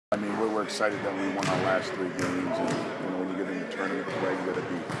I mean, we're excited that we won our last 3 games, and when you get in the tournament play, you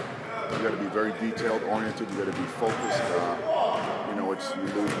got to be very detailed oriented. You got to be focused. It's you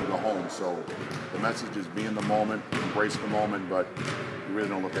lose, you go home. So the message is be in the moment, embrace the moment, but you really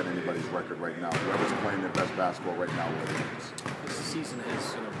don't look at anybody's record right now. Whoever's playing their best basketball right now wins. This season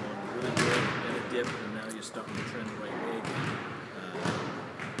has gone really good, then a dip, and now you're starting to trend the right way again.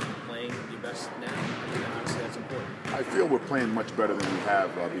 Playing your best now, I mean, obviously that's important. I feel we're playing much better than we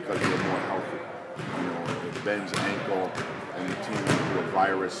have because we're more healthy. Ben's ankle and the team went through a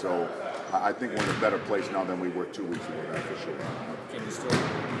virus, so I think we're in a better place now than we were 2 weeks ago, that's for sure. Can you still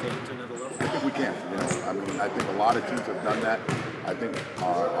take it to another level? I think we can. I think a lot of teams have done that. I think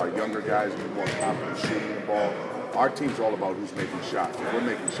our younger guys are more confident shooting the ball. Our team's all about who's making shots. If we're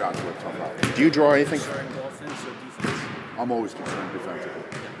making shots, we're tough out. Do you draw anything? Offense or defense? I'm always concerned defensively.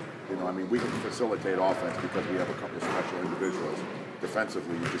 We can facilitate offense because we have a couple of special individuals.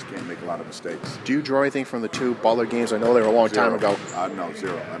 Defensively, you just can't make a lot of mistakes. Do you draw anything from the 2 Butler games? I know they were a long time ago. No,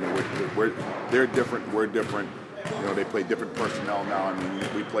 zero. They're different. We're different. They play different personnel now.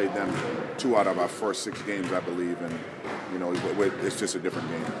 We played them 2 out of our first 6 games, I believe, and it's just a different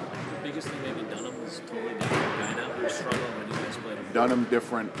game. The biggest thing maybe Dunham is totally different guy now. We're struggling when you guys played him. Dunham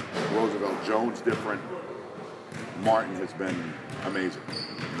different. Roosevelt Jones different. Martin has been amazing.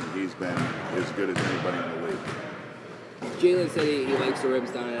 He's been as good as anybody in the league. Jalen said he likes the rims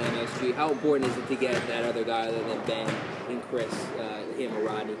down at MSG. How important is it to get that other guy other than Ben and Chris, him or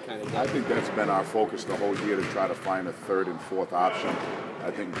Rodney kind of guy? I think that's been our focus the whole year, to try to find a 3rd and 4th option. I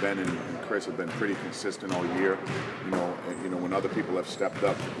think Ben and Chris have been pretty consistent all year. When other people have stepped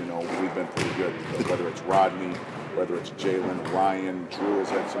up, we've been pretty good. Whether it's Rodney, whether it's Jalen, Ryan, Drew has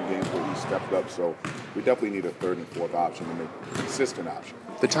had some games where he stepped up. So we definitely need a 3rd and 4th option to make a consistent option.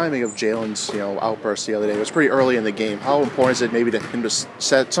 The timing of Jalen's outburst the other day was pretty early in the game. How important is it maybe to him to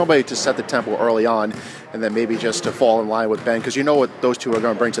set somebody to set the tempo early on, and then maybe just to fall in line with Ben, because you know what those two are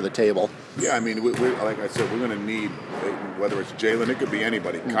going to bring to the table? Yeah, like I said, we're going to need, whether it's Jalen, it could be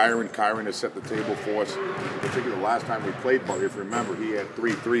anybody. Kyron has set the table for us. Particularly the last time we played Butler, if you remember, he had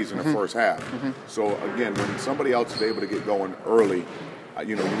 3 threes in the first half. So again, when somebody else is able to get going early,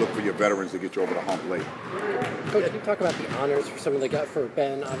 you look for your veterans to get you over the hump late. Coach, can you talk about the honors for some of the guys, for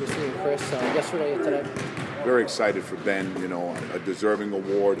Ben, obviously, and Chris, yesterday and today? Very excited for Ben, a deserving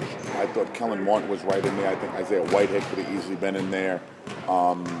award. I thought Kellen Martin was right in there. I think Isaiah Whitehead could have easily been in there.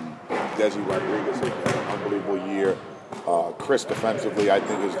 Desi Rodriguez had an unbelievable year. Chris defensively, I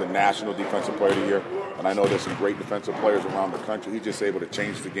think, is the National Defensive Player of the Year. And I know there's some great defensive players around the country. He's just able to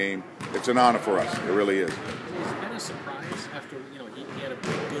change the game. It's an honor for us. It really is. It's been a surprise after, he had a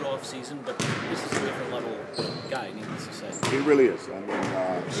good offseason, but this is a different level guy, needless to say. He really is.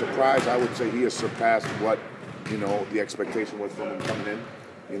 Surprise, I would say he has surpassed what, the expectation was from him coming in.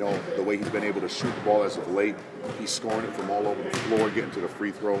 The way he's been able to shoot the ball as of late. He's scoring it from all over the floor, getting to the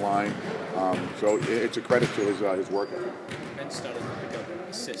free throw line. So it's a credit to his work ethic. Ben started to pick up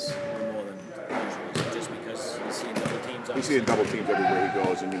assists more than usual, just because he's seeing double teams. He's seeing double teams everywhere he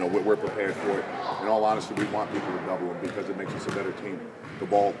goes, and we're prepared for it. In all honesty, we want people to double him because it makes us a better team. The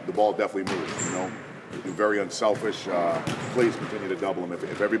ball definitely moves. You're very unselfish. Please continue to double him.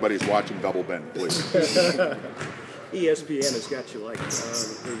 If everybody's watching, double Ben, please. ESPN has got you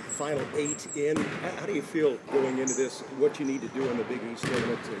the final 8 in. How do you feel going into this? What you need to do in the Big East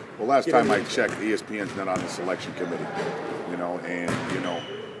tournament? Well, last time I checked, ESPN's not on the selection committee.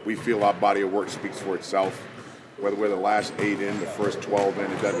 We feel our body of work speaks for itself. Whether we're the last 8 in, the first 12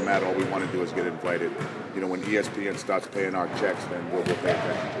 in, it doesn't matter. All we want to do is get invited. When ESPN starts paying our checks, then we'll pay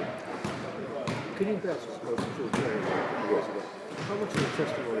attention to it. Could you perhaps how much of the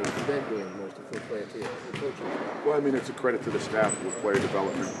testimony has Ben doing most of the player to you, the coaching? Well, it's a credit to the staff with player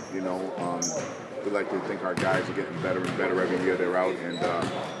development. We like to think our guys are getting better and better every year they're out,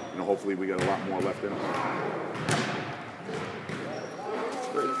 and hopefully we got a lot more left in us.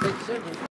 Great. Thanks, sir.